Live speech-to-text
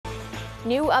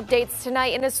New updates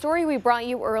tonight in a story we brought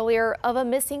you earlier of a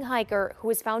missing hiker who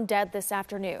was found dead this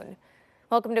afternoon.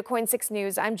 Welcome to KOIN 6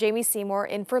 News. I'm Jamie Seymour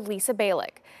in for Lisa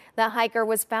Balick. The hiker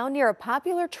was found near a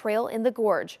popular trail in the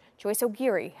gorge. Joyce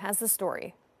O'Geary has the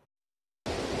story.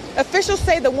 Officials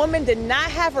say the woman did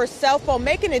not have her cell phone,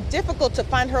 making it difficult to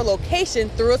find her location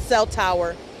through a cell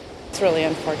tower. It's really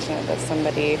unfortunate that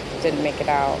somebody didn't make it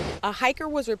out. A hiker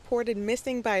was reported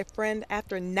missing by a friend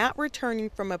after not returning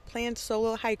from a planned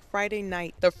solo hike Friday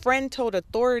night. The friend told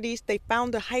authorities they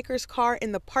found the hiker's car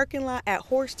in the parking lot at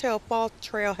Horsetail Falls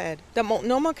trailhead. The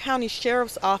Multnomah County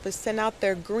Sheriff's Office sent out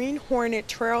their Green Hornet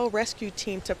Trail Rescue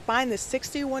Team to find the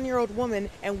 61-year-old woman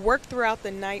and worked throughout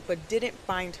the night but didn't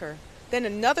find her. Then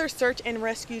another search and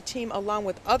rescue team along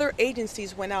with other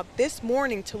agencies went out this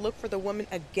morning to look for the woman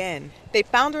again. They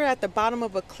found her at the bottom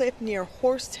of a cliff near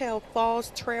Horsetail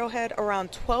Falls trailhead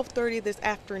around 12:30 this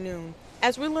afternoon.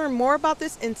 As we learn more about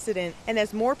this incident and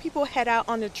as more people head out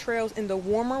on the trails in the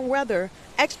warmer weather,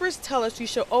 experts tell us you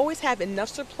should always have enough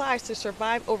supplies to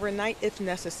survive overnight if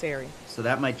necessary. So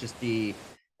that might just be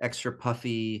extra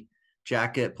puffy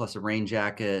jacket plus a rain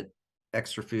jacket,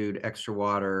 extra food, extra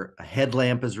water. A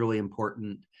headlamp is really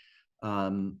important.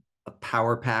 A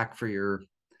power pack for your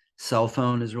cell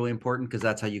phone is really important because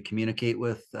that's how you communicate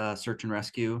with search and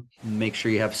rescue. Make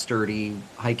sure you have sturdy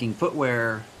hiking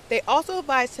footwear. They also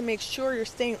advise to make sure you're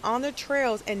staying on the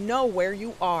trails and know where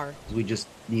you are. We just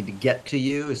need to get to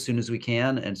you as soon as we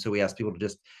can. And so we ask people to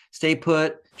just stay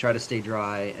put, try to stay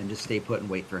dry, and just stay put and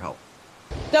wait for help.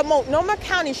 The Multnomah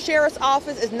County Sheriff's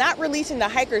Office is not releasing the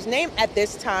hiker's name at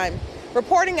this time.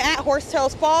 Reporting at Horsetail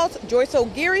Falls, Joyce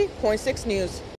O'Geary, KOIN 6 News.